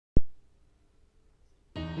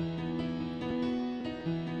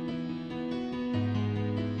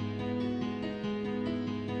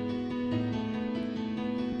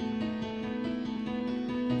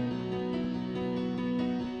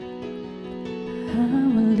I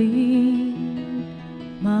will leave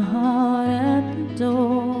my heart at the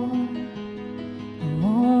door. I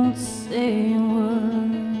won't say a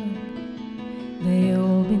word. They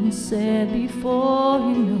all been said before,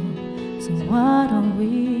 you know. So why don't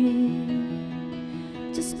we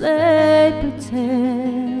just play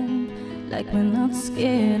pretend like we're not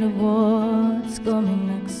scared of what's coming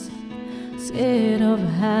next, scared of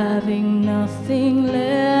having nothing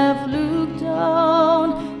left. Look,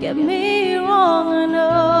 don't get me wrong, I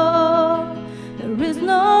know there is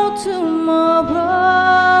no tomorrow.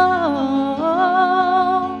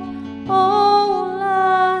 All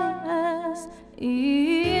I ask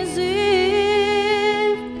is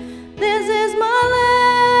if this is my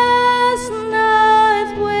last night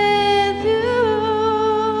with you,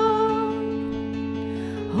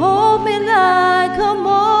 hold me like a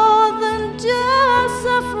more than just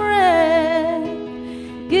a friend.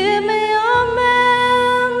 Give me a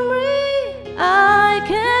memory I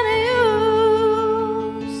can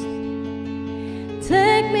use.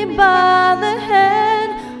 Take me by the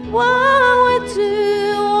hand while we do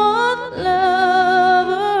what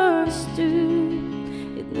lovers do.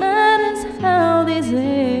 It matters how this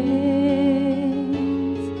ends,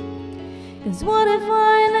 'cause what if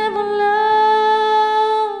I never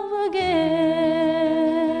love again?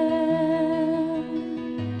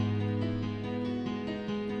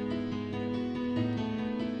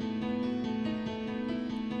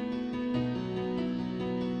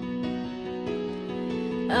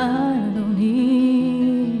 I don't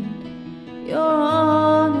need your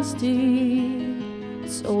honesty,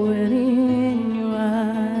 it's already in your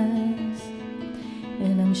eyes,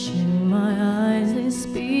 and I'm sure my eyes, they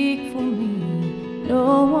speak for me. No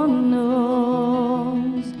one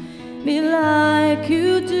knows me like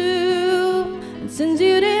you do, and since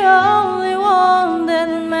you're the only one that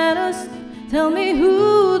matters, tell me,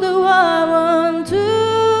 who do I run to?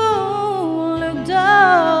 Look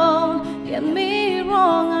down, get me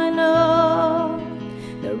wrong, I know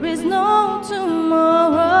there is no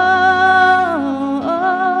tomorrow.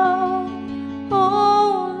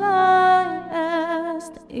 All I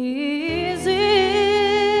ask is